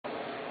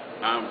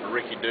I'm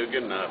Ricky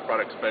Dugan,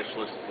 product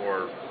specialist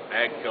for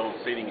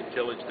AGCO Seeding and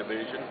Tillage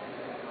Division.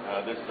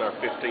 This is our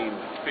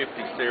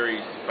 1550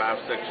 series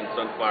 5-section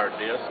sunflower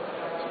disc.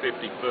 It's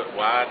 50 foot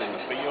wide in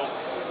the field.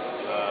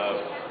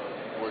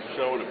 We're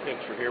showing a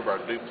picture here of our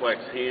duplex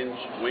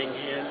wing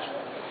hinge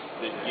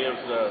that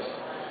gives us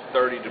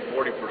 30 to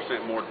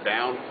 40% more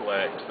down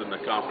flex than the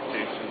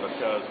competition,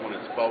 because when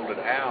it's folded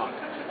out,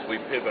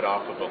 we pivot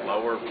off of a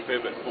lower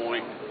pivot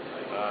point,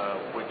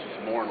 which is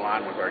more in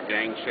line with our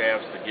gang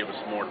shafts to give us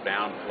more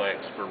down flex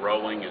for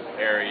rolling in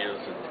areas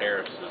and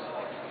terraces.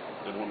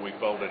 And when we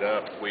fold it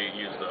up, we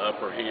use the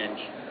upper hinge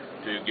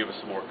to give us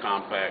a more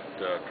compact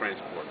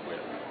transport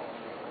width.